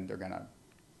repo, then they're gonna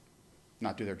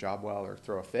not do their job well or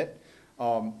throw a fit.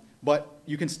 But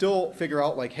you can still figure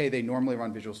out like, hey, they normally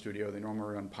run Visual Studio, they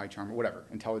normally run PyCharm or whatever,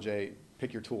 IntelliJ,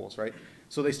 pick your tools, right?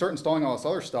 So they start installing all this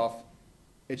other stuff.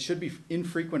 It should be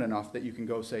infrequent enough that you can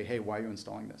go say, hey, why are you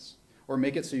installing this? Or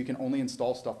make it so you can only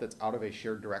install stuff that's out of a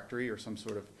shared directory or some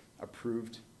sort of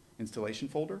approved installation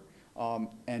folder.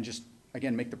 And just,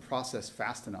 again, make the process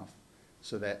fast enough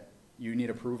so that you need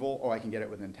approval, I can get it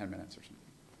within 10 minutes or something.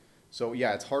 So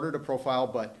yeah, it's harder to profile,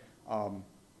 but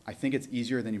I think it's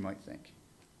easier than you might think.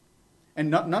 And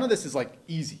none of this is like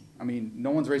easy. I mean,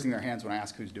 no one's raising their hands when I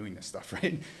ask who's doing this stuff,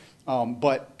 right?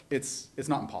 But it's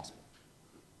not impossible.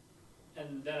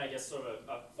 And then I guess sort of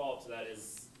a follow-up to that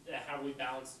is how do we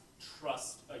balance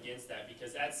trust against that?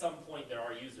 Because at some point there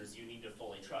are users you need to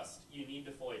fully trust. You need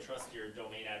to fully trust your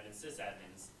domain admins,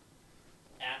 sysadmins.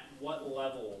 At what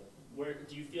level? Where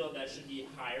do you feel that should be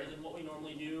higher than what we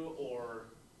normally do, or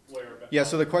where? Yeah,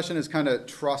 so the question is kind of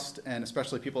trust, and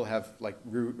especially people have like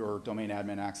root or domain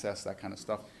admin access, that kind of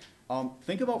stuff.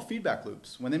 Think about feedback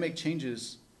loops. When they make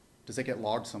changes, does it get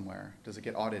logged somewhere? Does it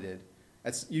get audited?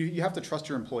 You have to trust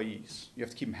your employees. You have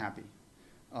to keep them happy.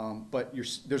 But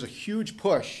there's a huge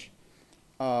push,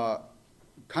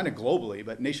 kind of globally,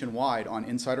 but nationwide on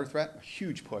insider threat, a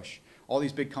huge push. All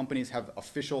these big companies have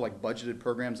official like budgeted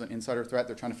programs on insider threat.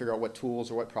 They're trying to figure out what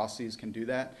tools or what processes can do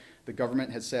that. The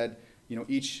government has said,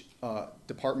 each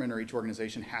department or each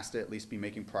organization has to at least be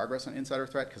making progress on insider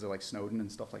threat because of like Snowden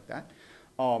and stuff like that.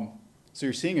 So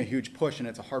you're seeing a huge push, and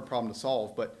it's a hard problem to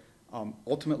solve. But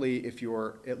ultimately, if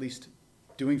you're at least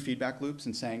doing feedback loops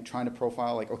and trying to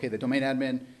profile like, okay, the domain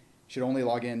admin should only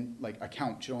log in, like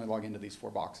account should only log into these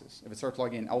 4 boxes. If it starts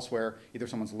logging in elsewhere, either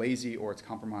someone's lazy or it's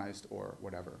compromised or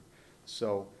whatever.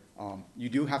 So you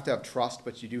do have to have trust,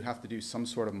 but you do have to do some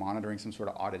sort of monitoring, some sort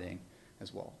of auditing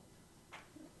as well.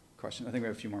 Question? I think we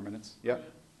have a few more minutes. Yep.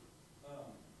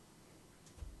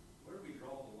 Where do we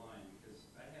draw the line? Because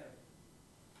I have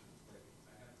put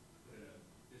in a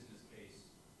business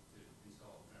case to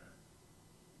install a printer.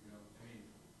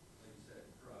 Like you said,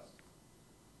 trust.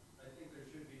 I think there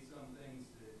should be some things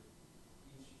that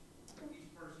each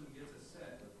person gets a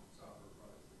set of software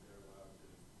products that they're allowed to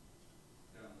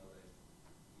download.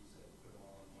 You said put them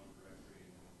all on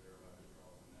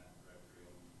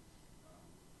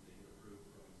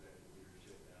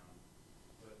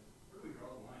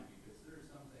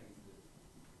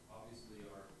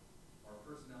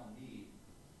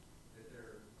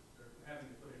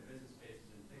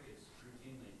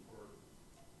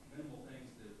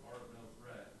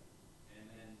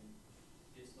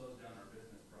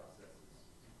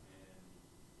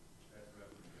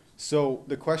So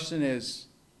the question is,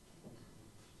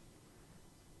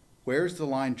 where's the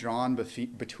line drawn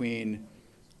between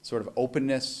sort of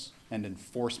openness and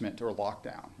enforcement or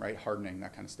lockdown, right? Hardening,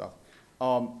 that kind of stuff.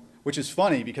 Which is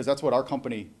funny because that's what our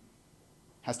company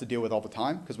has to deal with all the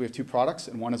time, because we have two products,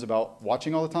 and one is about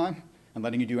watching all the time and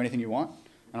letting you do anything you want.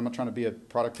 And I'm not trying to be a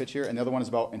product pitch here. And the other one is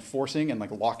about enforcing and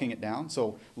like locking it down.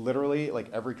 So literally,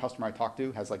 like every customer I talk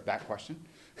to has like that question.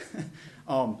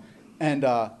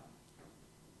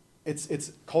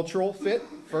 It's cultural fit,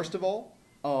 first of all.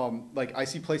 Like I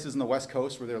see places in the West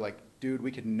Coast where they're like, dude,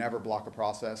 we could never block a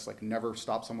process, like never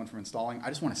stop someone from installing. I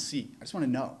just want to see, I just want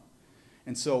to know.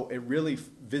 And so it really,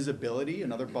 visibility,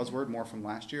 another buzzword more from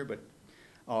last year, but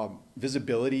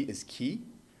visibility is key.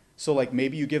 So like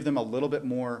maybe you give them a little bit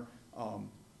more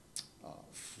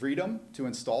freedom to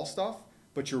install stuff,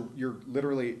 but you're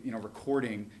literally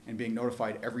recording and being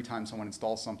notified every time someone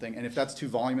installs something. And if that's too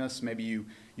voluminous, maybe you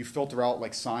filter out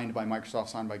like signed by Microsoft,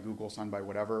 signed by Google, signed by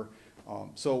whatever.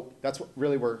 So that's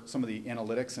really where some of the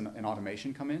analytics and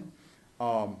automation come in.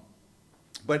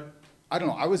 But I don't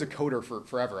know, I was a coder for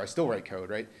forever. I still write code,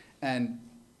 right? And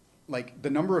like the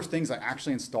number of things I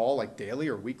actually install like daily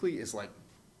or weekly is like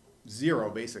 0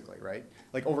 basically, right?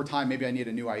 Like over time, maybe I need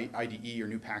a new IDE or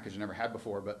new package I never had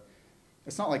before, but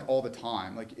it's not like all the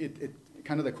time. Like it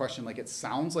kind of the question, like it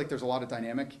sounds like there's a lot of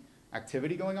dynamic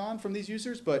activity going on from these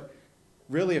users, but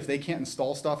really if they can't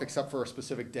install stuff except for a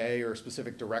specific day or a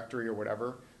specific directory or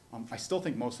whatever, I still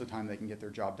think most of the time they can get their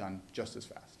job done just as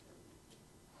fast.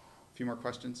 A few more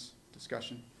questions,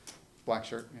 discussion? Black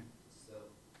shirt, yeah. So.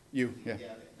 You, yeah.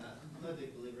 Yeah, I'm a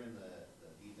big believer in the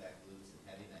feedback loops and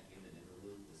having that human in the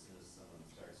loop. As soon as someone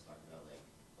starts talking about like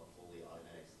a fully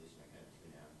automatic solution, I kind of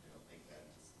tune out. I don't think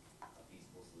that's a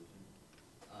feasible solution.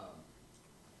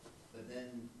 But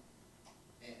then,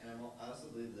 I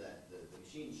also believe that the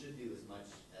machine should do as much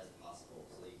as possible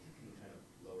so that you can kind of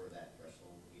lower that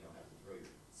threshold. You don't have to throw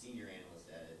your senior analyst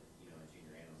at it. A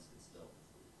junior analyst can still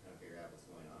kind of figure out what's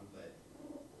going on. But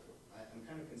I'm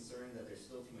kind of concerned that there's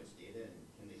still too much data,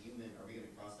 and are we going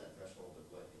to cross that threshold of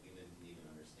what a human can even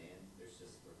understand? We're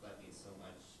collecting so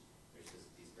much,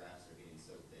 these graphs are getting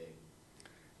so big.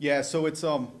 Yeah, so it's,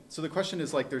 so the question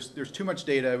is like, there's too much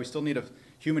data, we still need a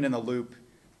human in the loop.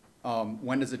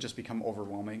 When does it just become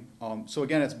overwhelming? So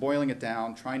again, it's boiling it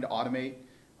down, trying to automate,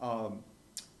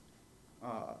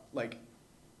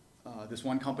 this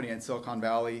one company in Silicon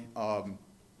Valley,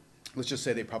 let's just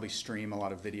say they probably stream a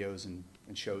lot of videos and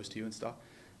shows to you and stuff.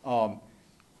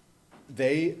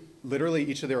 They literally,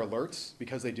 each of their alerts,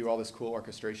 because they do all this cool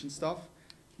orchestration stuff,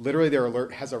 literally their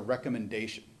alert has a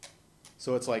recommendation.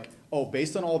 So it's like, oh,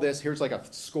 based on all this, here's like a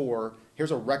score,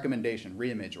 here's a recommendation,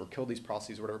 reimage or kill these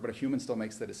processes or whatever, but a human still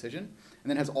makes the decision and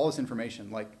then has all this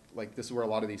information. Like this is where a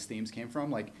lot of these themes came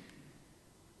from. Like,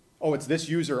 oh, it's this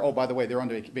user, oh, by the way, they're on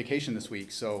vacation this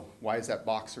week, so why is that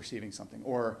box receiving something?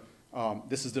 Or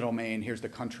this is the domain, here's the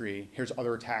country, here's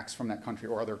other attacks from that country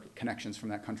or other connections from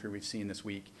that country we've seen this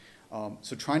week.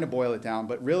 So trying to boil it down,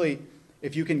 but really,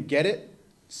 if you can get it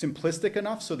simplistic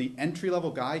enough so the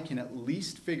entry-level guy can at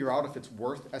least figure out if it's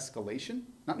worth escalation,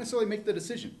 not necessarily make the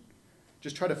decision,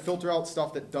 just try to filter out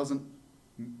stuff that doesn't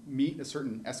meet a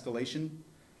certain escalation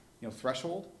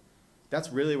threshold,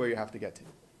 that's really where you have to get to.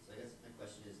 So I guess my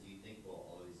question is, do you think we'll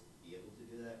always be able to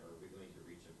do that, or are we going to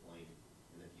reach a point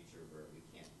in the future where we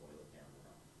can't boil it down at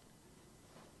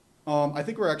all? I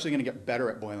think we're actually going to get better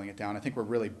at boiling it down. I think we're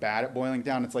really bad at boiling it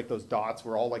down. It's like those dots.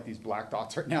 We're all like these black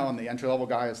dots right now, and the entry-level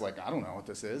guy is like, I don't know what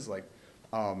this is. Like,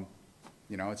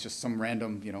 it's just some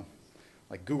random,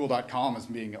 like Google.com is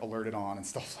being alerted on and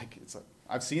stuff. Like, it's like,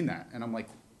 I've seen that, and I'm like,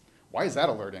 why is that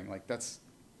alerting? Like,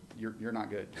 you're not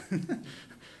good.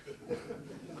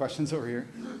 Questions over here?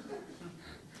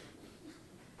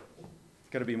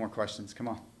 Got to be more questions. Come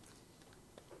on.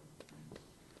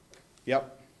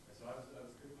 Yep. So I was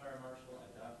good fire marshal.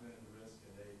 I documented the risk,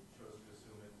 and they chose to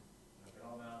assume it. And I've got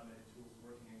all my automated tools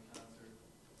working in concert,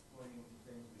 pointing to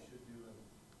things we should do, and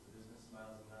the business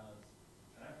smiles and nods.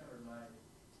 And I covered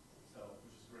myself,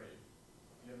 which is great.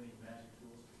 Do you have any magic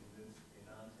tools to convince a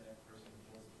non-tech person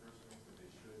who wants the first things that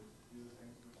they should do the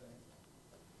things we're saying?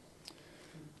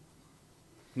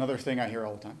 Another thing I hear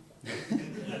all the time.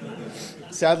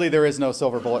 Sadly, there is no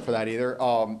silver bullet for that either.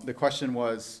 The question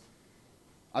was,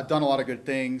 I've done a lot of good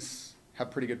things,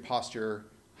 have pretty good posture.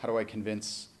 How do I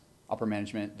convince upper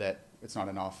management that it's not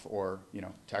enough, or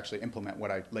to actually implement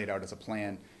what I laid out as a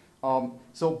plan?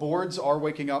 So boards are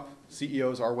waking up,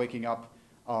 CEOs are waking up.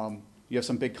 You have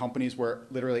some big companies where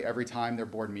literally every time their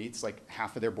board meets, like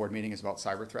half of their board meeting is about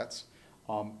cyber threats.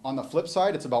 On the flip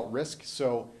side, it's about risk.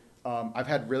 So I've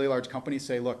had really large companies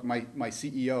say, look, my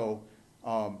CEO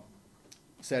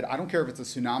said, I don't care if it's a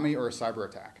tsunami or a cyber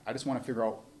attack. I just want to figure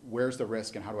out where's the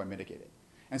risk and how do I mitigate it.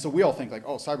 And so we all think like,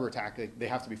 oh, cyber attack, they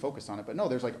have to be focused on it. But no,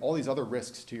 there's like all these other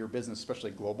risks to your business,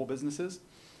 especially global businesses.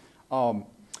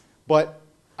 But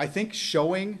I think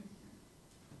showing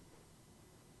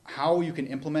how you can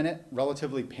implement it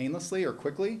relatively painlessly or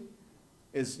quickly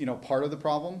is, part of the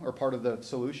problem or part of the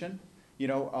solution.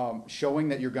 Showing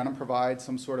that you're going to provide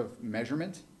some sort of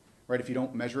measurement, right? If you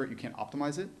don't measure it, you can't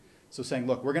optimize it. So saying,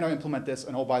 look, we're going to implement this,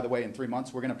 and oh, by the way, in 3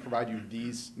 months, we're going to provide you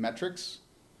these metrics.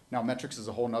 Now, metrics is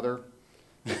a whole nother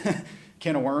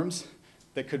can of worms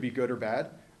that could be good or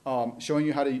bad. Showing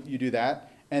you how you do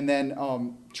that, and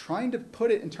then trying to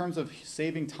put it in terms of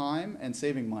saving time and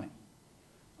saving money.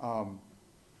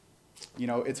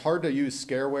 It's hard to use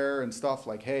scareware and stuff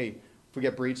like, hey, if we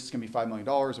get breached, it's going to be $5 million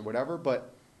or whatever,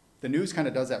 but the news kind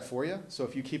of does that for you. So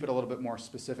if you keep it a little bit more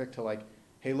specific to like,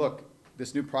 hey, look,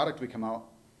 this new product we come out,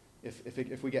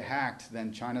 if we get hacked,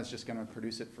 then China's just going to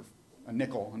produce it for a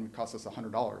nickel and it would cost us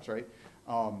 $100, right?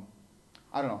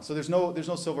 I don't know. So there's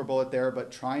no silver bullet there,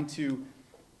 but trying to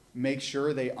make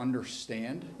sure they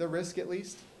understand the risk at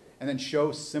least, and then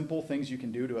show simple things you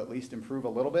can do to at least improve a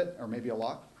little bit or maybe a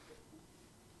lot.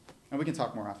 And we can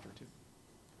talk more after too.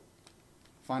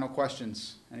 Final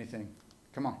questions? Anything?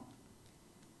 Come on.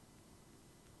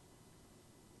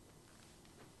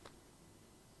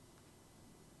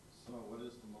 So what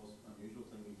is the most unusual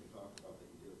thing you can talk about that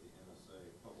you did at the NSA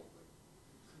publicly?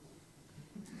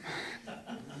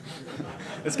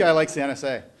 This guy likes the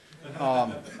NSA.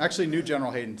 Actually knew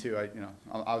General Hayden too.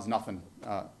 I was nothing.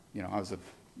 I was an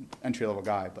entry-level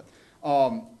guy, but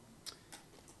I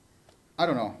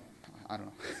don't know.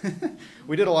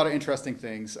 We did a lot of interesting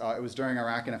things. It was during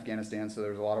Iraq and Afghanistan, so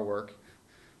there was a lot of work.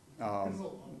 A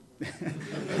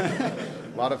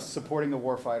lot of supporting the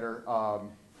warfighter.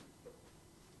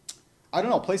 I don't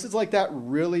know. Places like that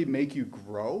really make you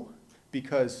grow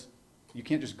because you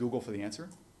can't just Google for the answer.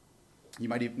 You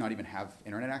might not even have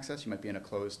internet access. You might be in a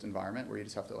closed environment where you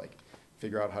just have to like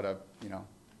figure out how to,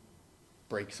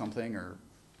 break something or,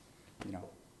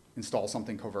 install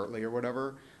something covertly or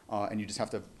whatever. And you just have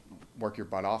to work your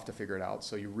butt off to figure it out.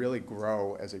 So you really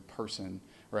grow as a person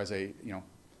or as a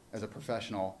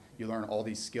professional. You learn all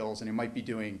these skills, and you might be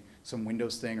doing some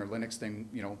Windows thing or Linux thing,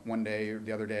 one day or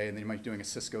the other day, and then you might be doing a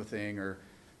Cisco thing or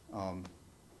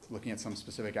looking at some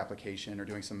specific application or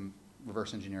doing some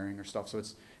reverse engineering or stuff. So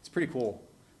it's pretty cool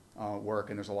work,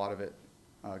 and there's a lot of it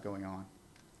going on.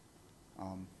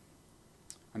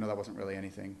 I know that wasn't really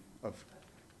anything of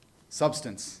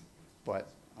substance, but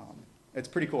it's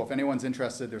pretty cool. If anyone's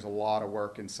interested, there's a lot of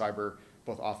work in cyber,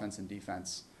 both offense and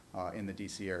defense, in the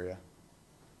DC area.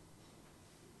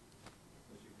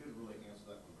 But you could really answer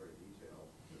that one very detailed,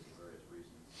 just for various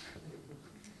reasons.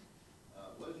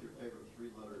 What is your favorite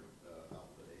three-letter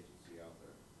alphabet agency out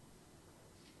there?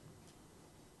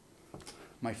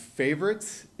 My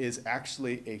favorite is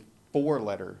actually a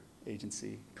 4-letter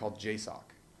agency called JSOC,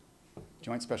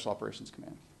 Joint Special Operations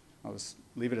Command. I'll just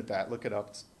leave it at that. Look it up.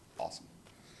 It's awesome.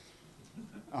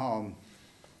 All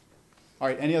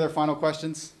right, any other final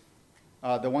questions?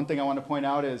 The one thing I want to point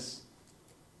out is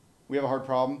we have a hard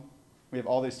problem. We have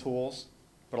all these tools,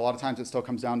 but a lot of times it still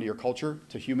comes down to your culture,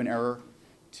 to human error,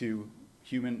 to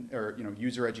human or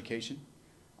user education.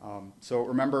 So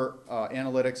remember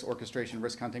analytics, orchestration,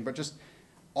 risk hunting, but just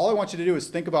all I want you to do is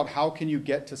think about how can you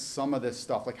get to some of this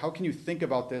stuff. Like how can you think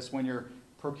about this when you're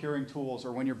procuring tools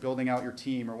or when you're building out your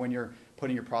team or when you're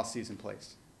putting your processes in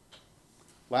place.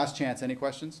 Last chance, any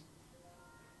questions?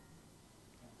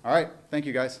 All right, thank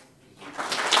you guys.